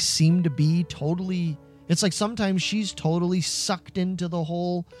always seem to be totally. It's like sometimes she's totally sucked into the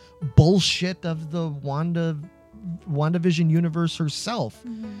whole bullshit of the WandaVision universe herself.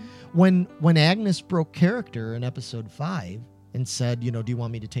 Mm-hmm. When Agnes broke character in episode 5 and said, do you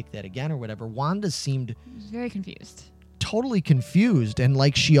want me to take that again or whatever, Wanda seemed Very confused. totally confused and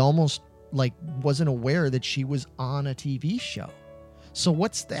like she almost like wasn't aware that she was on a TV show. So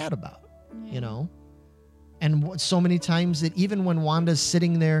what's that about? Yeah. And so many times that even when Wanda's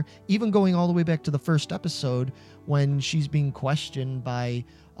sitting there, even going all the way back to the first episode, when she's being questioned by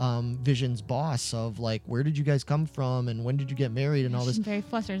Vision's boss of like, where did you guys come from and when did you get married and all this? She's very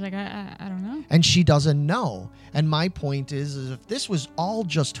flustered. Like, I don't know. And she doesn't know. And my point is if this was all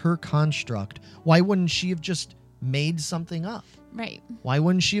just her construct, why wouldn't she have just made something up? Right. Why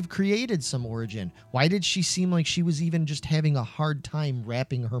wouldn't she have created some origin? Why did she seem like she was even just having a hard time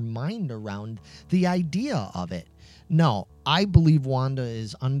wrapping her mind around the idea of it? No, I believe Wanda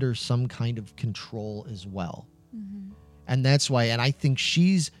is under some kind of control as well. Mm-hmm. And that's why, and I think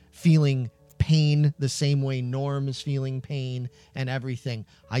she's feeling pain the same way Norm is feeling pain and everything.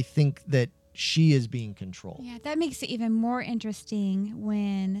 I think that she is being controlled. Yeah, that makes it even more interesting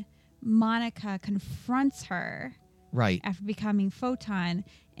when Monica confronts her Right. after becoming Photon,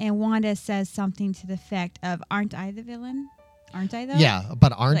 and Wanda says something to the effect of, "Aren't I the villain? Aren't I though?" Yeah,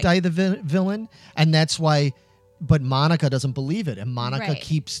 but aren't Like- I the villain? And that's why, but Monica doesn't believe it. And Monica Right.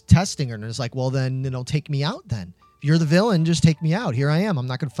 keeps testing her and is like, well, then, take me out then. If you're the villain, just take me out. Here I am. I'm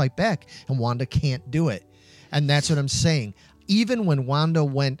not going to fight back. And Wanda can't do it. And that's what I'm saying. Even when Wanda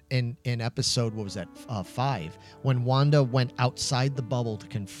went in episode, what was that, 5, when Wanda went outside the bubble to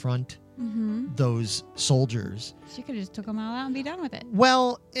confront Mm-hmm. those soldiers. She could have just took them all out and be done with it.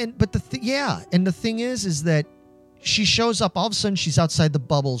 Well, and the thing is that she shows up, all of a sudden she's outside the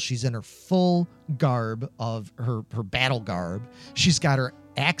bubble. She's in her full garb of her battle garb. She's got her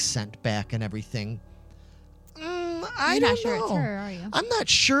accent back and everything. I You're don't not sure know. it's her, are you? I'm not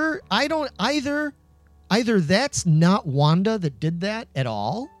sure. I don't either. Either that's not Wanda that did that at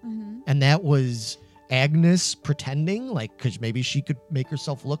all, Mm-hmm. and that was Agnes pretending, like, because maybe she could make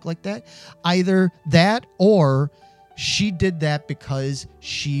herself look like that. Either that or she did that because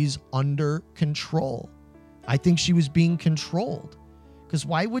she's under control. I think she was being controlled. Because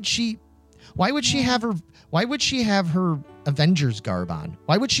why would she have her Avengers garb on?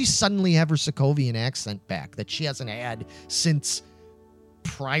 Why would she suddenly have her Sokovian accent back that she hasn't had since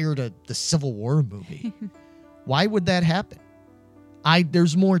prior to the Civil War movie? Why would that happen?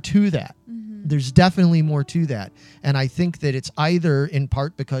 There's more to that. Mm-hmm. There's definitely more to that. And I think that it's either in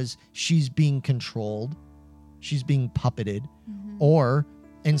part because she's being controlled, she's being puppeted, Mm-hmm. or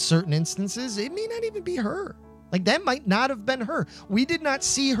in certain instances, it may not even be her. Like, that might not have been her. We did not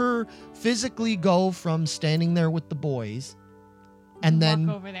see her physically go from standing there with the boys and Walk then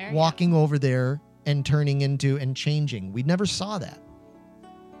over there, walking over there and turning into and changing. We never saw that.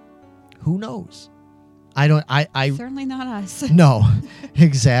 Who knows? I Certainly not us. no,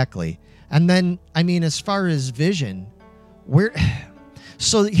 exactly. And then, I mean, as far as Vision,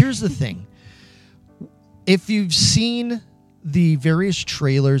 so here's the thing. If you've seen the various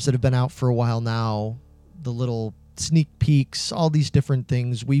trailers that have been out for a while now, the little sneak peeks, all these different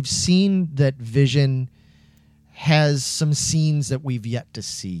things, we've seen that Vision has some scenes that we've yet to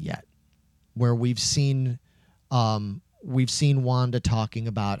see yet, where we've seen Wanda talking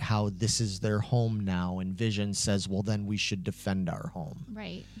about how this is their home now, and Vision says, well, then we should defend our home.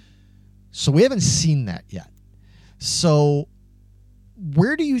 Right. So we haven't seen that yet. So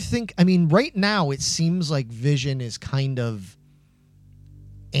where do you think, I mean, right now it seems like Vision is kind of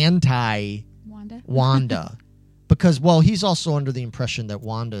anti-Wanda because, well, he's also under the impression that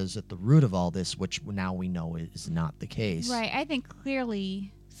Wanda is at the root of all this, which now we know is not the case. Right. I think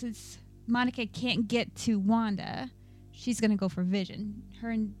clearly, since Monica can't get to Wanda, she's going to go for Vision. Her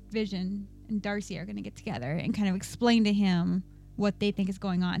and Vision and Darcy are going to get together and kind of explain to him what they think is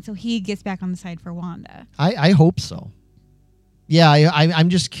going on. So he gets back on the side for Wanda. I hope so. Yeah, I'm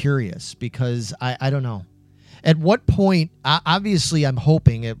just curious because I don't know. At what point, obviously I'm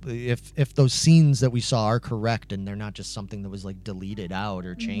hoping if those scenes that we saw are correct and they're not just something that was like deleted out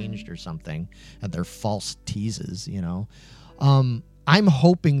or changed or something, and they're false teases, I'm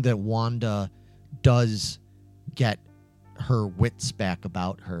hoping that Wanda does get her wits back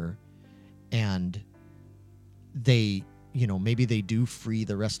about her and they, maybe they do free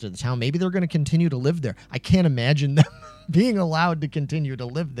the rest of the town. Maybe they're going to continue to live there. I can't imagine them being allowed to continue to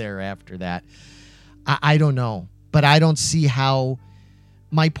live there after that. I don't know, but I don't see how.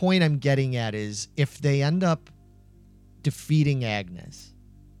 My point I'm getting at is if they end up defeating Agnes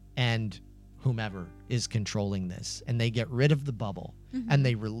and whomever is controlling this and they get rid of the bubble and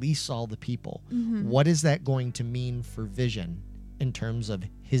they release all the people, what is that going to mean for Vision in terms of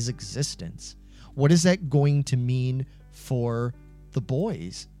his existence? What is that going to mean for the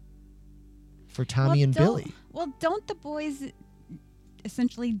boys, for Tommy and Billy? Well, don't the boys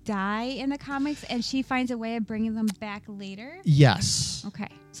essentially die in the comics and she finds a way of bringing them back later? Yes. Okay.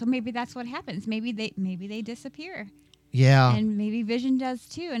 So maybe that's what happens. Maybe they disappear. Yeah. And maybe Vision does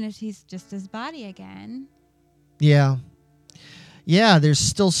too, and if he's just his body again. Yeah. Yeah, there's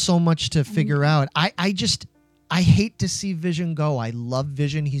still so much to figure out. I hate to see Vision go. I love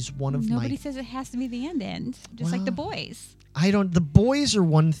Vision. He's one of Nobody says it has to be the end. Just like the boys. the boys are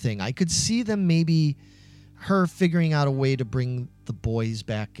one thing. I could see them maybe her figuring out a way to bring the boys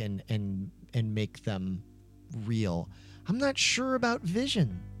back and make them real. I'm not sure about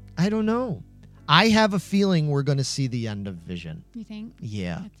Vision. I don't know. I have a feeling we're going to see the end of Vision. You think?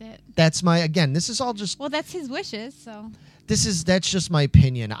 Yeah. That's it. That's this is all just Well, that's his wishes, so. that's just my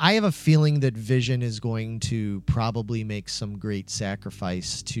opinion. I have a feeling that Vision is going to probably make some great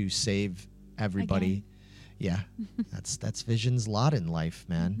sacrifice to save everybody. Yeah. That's Vision's lot in life,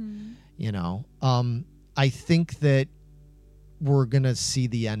 man. Mhm. You know. I think that we're going to see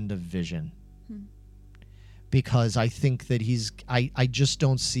the end of Vision. Because I think that I just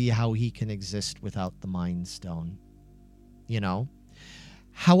don't see how he can exist without the Mind Stone. You know?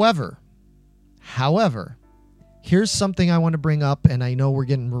 However, here's something I want to bring up, and I know we're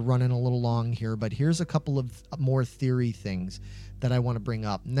running a little long here, but here's a couple of more theory things that I want to bring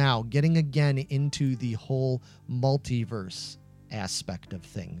up. Now, getting again into the whole multiverse aspect of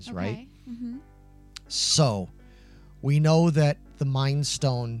things, right? Mm-hmm. So, we know that the Mind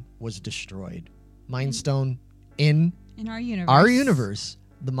Stone was destroyed. Mind Stone in our universe. Our universe,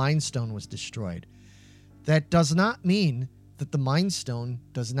 the Mind Stone was destroyed. That does not mean that the Mind Stone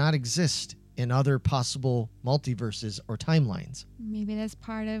does not exist in other possible multiverses or timelines. Maybe that's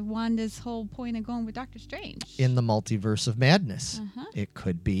part of Wanda's whole point of going with Doctor Strange. In the multiverse of madness. Uh-huh. It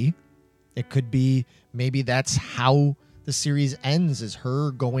could be. Maybe that's how the series ends, is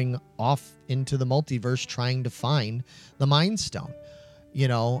her going off into the multiverse trying to find the Mind Stone. You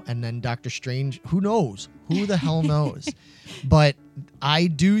know, and then Doctor Strange, who knows? Who the hell knows? But I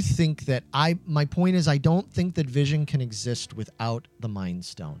do think that my point is I don't think that Vision can exist without the Mind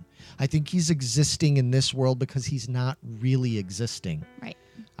Stone. I think he's existing in this world because he's not really existing. Right.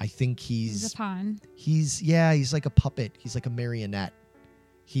 I think he's a pawn. He's like a puppet. He's like a marionette.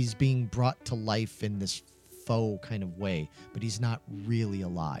 He's being brought to life in this faux kind of way, but he's not really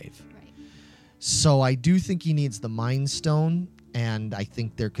alive. Right. So I do think he needs the Mind Stone. And I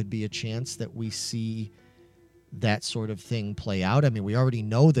think there could be a chance that we see that sort of thing play out. I mean, we already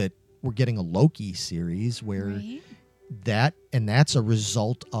know that we're getting a Loki series where that's a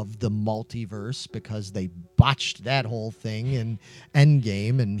result of the multiverse because they botched that whole thing in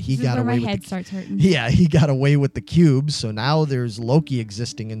Endgame, and he got away with my head starts hurting. Yeah, he got away with the cubes. So now there's Loki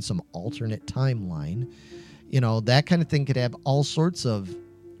existing in some alternate timeline. You know, that kind of thing could have all sorts of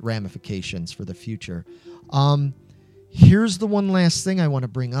ramifications for the future. Here's the one last thing I want to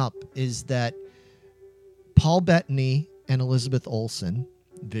bring up is that Paul Bettany and Elizabeth Olsen,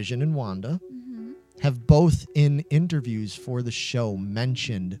 Vision and Wanda, have both in interviews for the show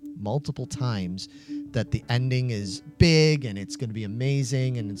mentioned multiple times that the ending is big and it's going to be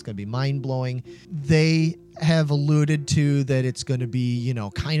amazing and it's going to be mind-blowing. They have alluded to that it's going to be, you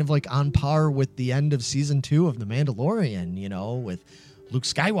know, kind of like on par with the end of season 2 of The Mandalorian, you know, with Luke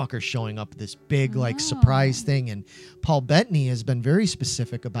Skywalker showing up, this big surprise thing. And Paul Bettany has been very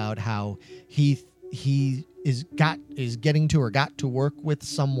specific about how he got to work with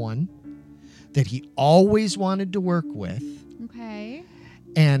someone that he always wanted to work with. Okay.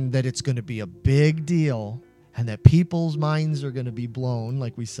 And that it's going to be a big deal and that people's minds are going to be blown,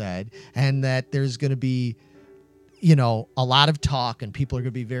 like we said, and that there's going to be, you know, a lot of talk and people are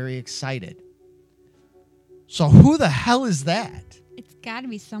going to be very excited. So who the hell is that? It's got to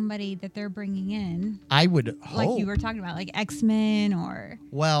be somebody that they're bringing in. I would hope. Like you were talking about, like X-Men or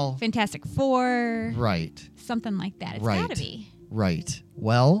Fantastic Four. Right. Something like that. It's got to be. Right.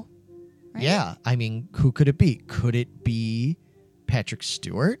 Well, yeah. I mean, who could it be? Could it be Patrick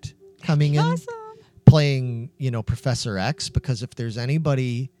Stewart coming in? Awesome. Playing, you know, Professor X? Because if there's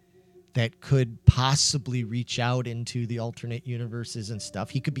anybody that could possibly reach out into the alternate universes and stuff,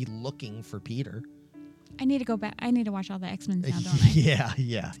 he could be looking for Peter. I need to go back. I need to watch all the X-Men now, don't I?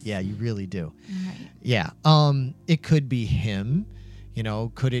 Yeah, you really do. All right. Yeah. It could be him. You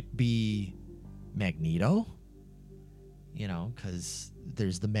know, could it be Magneto? You know, because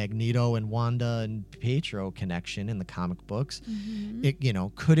there's the Magneto and Wanda and Pietro connection in the comic books. Mm-hmm. It, you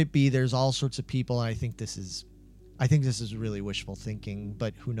know, could it be there's all sorts of people, and I think this is really wishful thinking,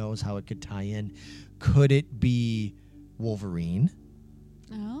 but who knows how it could tie in. Could it be Wolverine?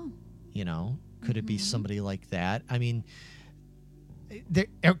 Oh. You know, could it be somebody like that? I mean,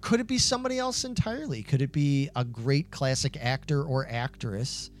 could it be somebody else entirely? Could it be a great classic actor or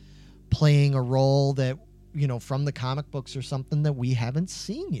actress playing a role that, you know, from the comic books or something that we haven't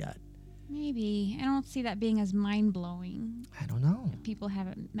seen yet? Maybe. I don't see that being as mind-blowing. I don't know. People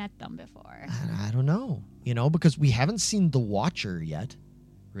haven't met them before. I don't know. Because we haven't seen the Watcher yet,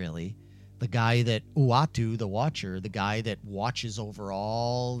 really. The guy that, Uatu, the Watcher, the guy that watches over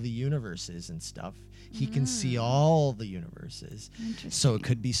all the universes and stuff. He can see all the universes. So it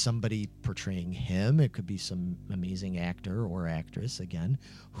could be somebody portraying him. It could be some amazing actor or actress, again.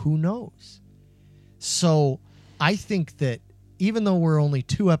 Who knows? So I think that even though we're only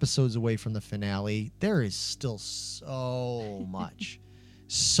 2 episodes away from the finale, there is still so much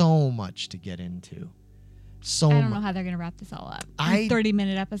to get into. I don't know how they're going to wrap this all up.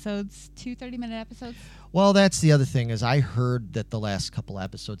 30-minute episodes, 2 30-minute episodes. Well, that's the other thing is I heard that the last couple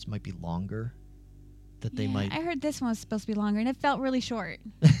episodes might be longer. That they might. I heard this one was supposed to be longer, and it felt really short.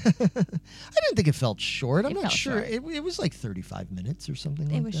 I didn't think it felt short. I'm not sure. Short. It was like 35 minutes or something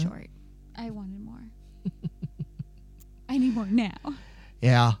like that. It was short. I wanted more. I need more now.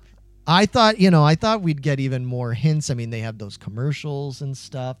 Yeah. I thought we'd get even more hints. I mean, they have those commercials and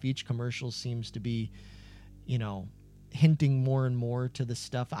stuff. Each commercial seems to be, hinting more and more to the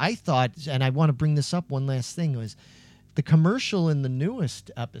stuff. I thought, and I want to bring this up, one last thing, was the commercial in the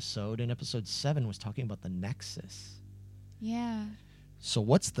newest episode, in episode 7, was talking about the Nexus. Yeah. So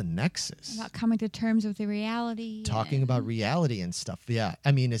what's the Nexus? About coming to terms with the reality. Talking about reality and stuff. Yeah.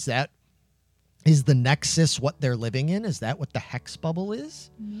 I mean, is the Nexus what they're living in? Is that what the Hex bubble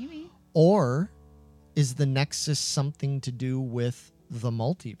is? Maybe. Or is the Nexus something to do with the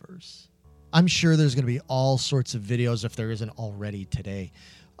multiverse? I'm sure there's going to be all sorts of videos, if there isn't already today,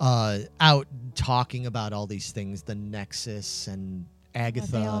 out talking about all these things, the Nexus and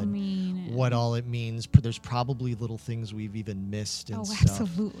Agatha, what they all mean, what all it means. There's probably little things we've even missed and stuff.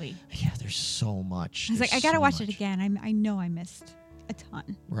 Absolutely. Yeah, there's so much. I was like, I got to watch it again. I know I missed a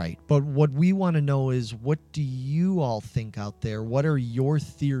ton. Right. But what we want to know is, what do you all think out there? What are your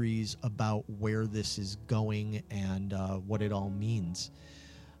theories about where this is going and what it all means?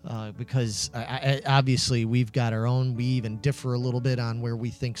 Because obviously we've got our own. We even differ a little bit on where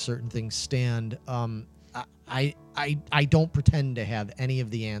we think certain things stand. I don't pretend to have any of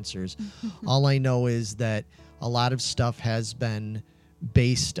the answers. All I know is that a lot of stuff has been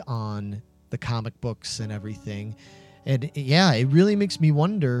based on the comic books and everything. And yeah, it really makes me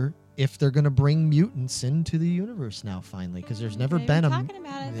wonder if they're going to bring mutants into the universe now finally, because there's never been talking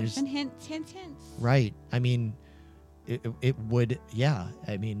about it. There's been hints. Right. I mean, it would, yeah.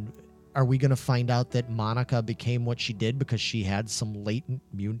 I mean, are we going to find out that Monica became what she did because she had some latent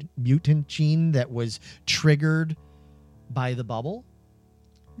mutant gene that was triggered by the bubble?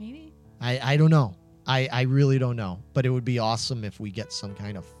 Maybe. I don't know. I really don't know. But it would be awesome if we get some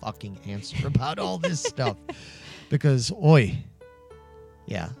kind of fucking answer about all this stuff. Because,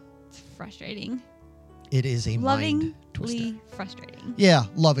 yeah. It's frustrating. It is a mind twister. Lovingly frustrating. Yeah,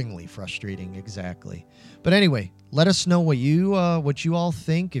 lovingly frustrating, exactly. But anyway, let us know what you all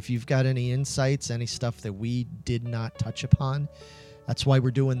think. If you've got any insights, any stuff that we did not touch upon. That's why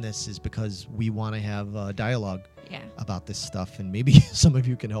we're doing this, is because we want to have dialogue about this stuff. And maybe some of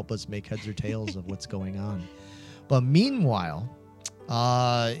you can help us make heads or tails of what's going on. But meanwhile,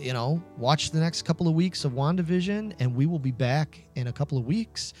 watch the next couple of weeks of WandaVision, and we will be back in a couple of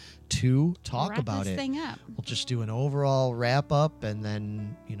weeks to talk about it. Thing up. We'll just do an overall wrap up, and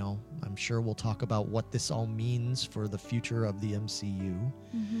then, I'm sure we'll talk about what this all means for the future of the MCU.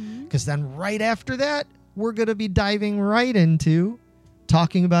 Because then right after that, we're going to be diving right into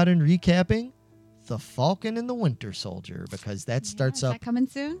talking about and recapping The Falcon and the Winter Soldier, because that starts up. Is that coming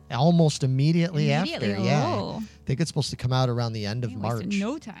soon? Almost immediately after. Oh. Yeah. I think it's supposed to come out around the end of March.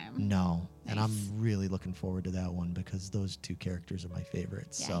 No time. No. Nice. And I'm really looking forward to that one, because those two characters are my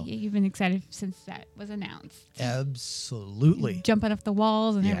favorites. Yeah, so you've been excited since that was announced. Absolutely. Jumping off the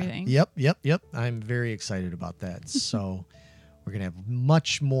walls and everything. Yep. I'm very excited about that. So we're going to have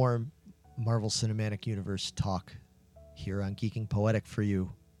much more Marvel Cinematic Universe talk here on Geeking Poetic for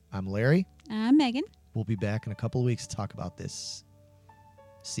you. I'm Larry. I'm Megan. We'll be back in a couple of weeks to talk about this.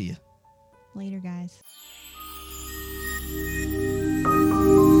 See ya. Later, guys.